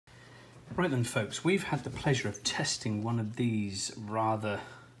Right then folks, we've had the pleasure of testing one of these rather,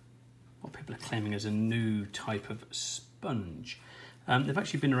 what people are claiming as a new type of sponge. They've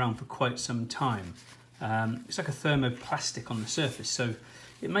actually been around for quite some time. It's like a thermoplastic on the surface, so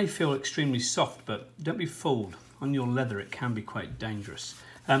it may feel extremely soft, but don't be fooled. On your leather it can be quite dangerous.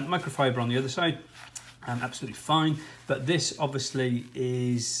 Microfibre on the other side, absolutely fine, but this obviously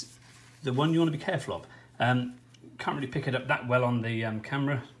is the one you want to be careful of. Can't really pick it up that well on the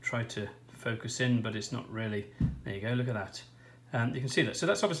camera. Try to focus in, but it's not really. There you go, look at that. You can see that. So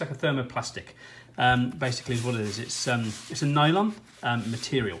that's obviously like a thermoplastic, basically is what it is. It's a nylon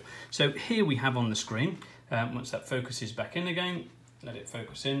material. So here we have on the screen, once that focuses back in again, let it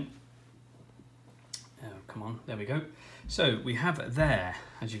focus in. Oh, come on, there we go. So we have there,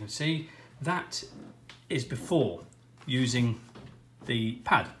 as you can see, that is before using the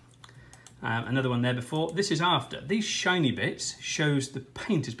pad. Another one there before. This is after. These shiny bits shows the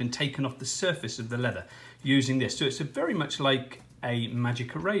paint has been taken off the surface of the leather using this. So it's very much like a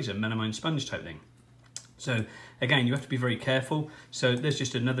magic eraser, melamine sponge type thing. So again, you have to be very careful. So there's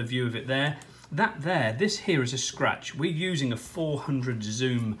just another view of it there. That there, this here is a scratch. We're using a 400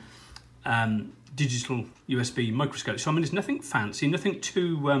 zoom digital USB microscope. So I mean, it's nothing fancy, nothing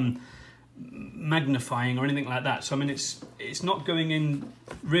too magnifying or anything like that. So I mean, it's not going in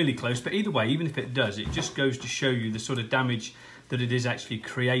really close, but either way, even if it does, it just goes to show you the sort of damage that it is actually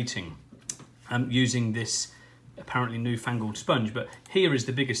creating using this apparently newfangled sponge. But here is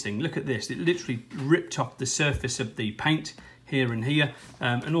the biggest thing. Look at this. It literally ripped off the surface of the paint here and here,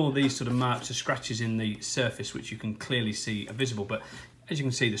 and all these sort of marks or scratches in the surface, which you can clearly see are visible. But as you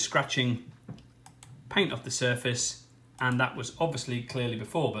can see, the scratching, paint off the surface, and that was obviously clearly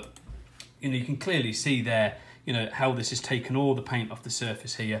before, but you know, you can clearly see there, you know, how this has taken all the paint off the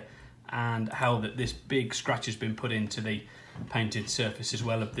surface here, and how that this big scratch has been put into the painted surface as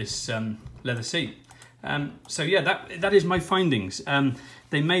well of this leather seat. So yeah, that is my findings.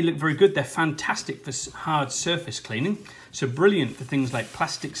 They may look very good. They're fantastic for hard surface cleaning. So brilliant for things like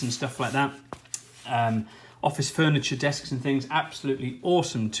plastics and stuff like that. Office furniture, desks and things, absolutely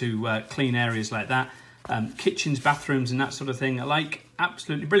awesome to clean areas like that. Kitchens, bathrooms and that sort of thing alike,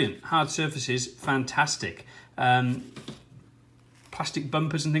 absolutely brilliant. Hard surfaces, fantastic. Plastic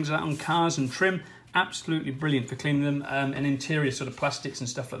bumpers and things like that on cars and trim, absolutely brilliant for cleaning them. And interior sort of plastics and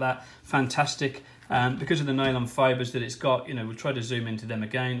stuff like that, fantastic. Because of the nylon fibres that it's got, you know, we'll try to zoom into them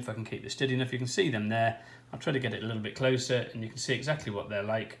again if I can keep this steady enough. You can see them there. I'll try to get it a little bit closer and you can see exactly what they're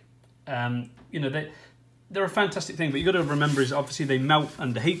like. You know, they're a fantastic thing, but you've got to remember is obviously they melt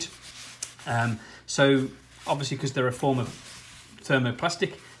under heat. So obviously because they're a form of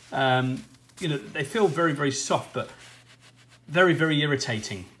thermoplastic, you know, they feel very, very soft, but very, very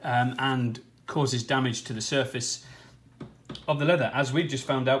irritating, and causes damage to the surface of the leather, as we've just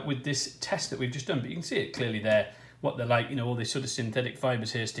found out with this test that we've just done. But you can see it clearly there, what they're like, you know, all these sort of synthetic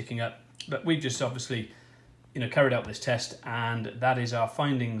fibres here sticking up. But we've just obviously, you know, carried out this test, and that is our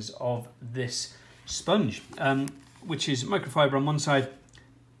findings of this sponge, which is microfibre on one side,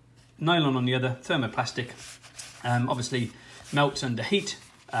 nylon on the other, thermoplastic, obviously melts under heat,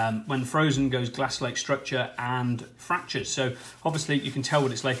 when frozen goes glass-like structure and fractures. So obviously you can tell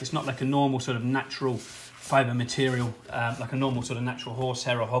what it's like. It's not like a normal sort of natural fibre material, like a normal sort of natural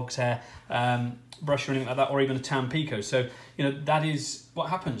horsehair or hog's hair brush or anything like that, or even a Tampico. So, you know, that is what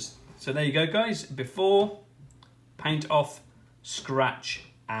happens. So there you go, guys. Before, paint off, scratch,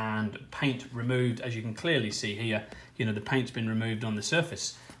 and paint removed. As you can clearly see here, you know, the paint's been removed on the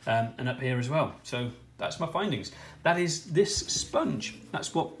surface, and up here as well. So that's my findings. That is this sponge.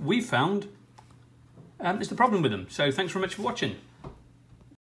 That's what we found is the problem with them. So thanks very much for watching.